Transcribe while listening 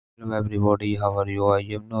Hello everybody, how are you? I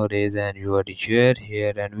am Norez and your teacher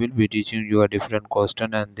here and will be teaching you a different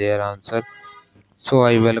question and their answer. So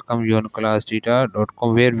I welcome you on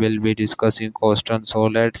classdata.com where we'll be discussing question. So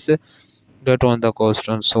let's get on the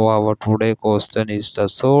question. So our today question is the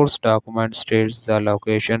source document states the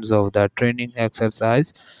locations of the training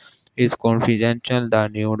exercise is confidential. The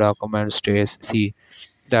new document states C.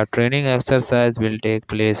 The training exercise will take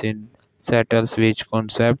place in settles which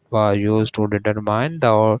concept was used to determine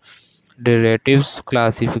the derivatives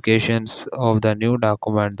classifications of the new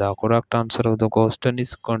document. The correct answer of the question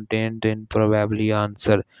is contained in probably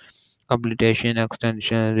answer. Completion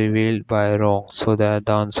extension revealed by wrong. So that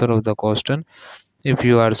the answer of the question. If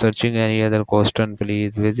you are searching any other question,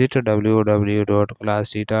 please visit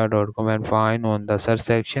www.classdata.com and find on the search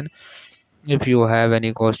section. If you have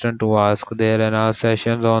any question to ask, there are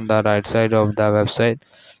sessions on the right side of the website.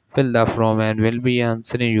 Fill the form and will be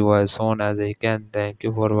answering you as soon as I can. Thank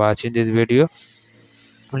you for watching this video.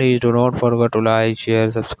 Please do not forget to like,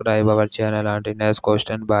 share, subscribe our channel until next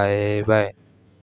question. Bye bye.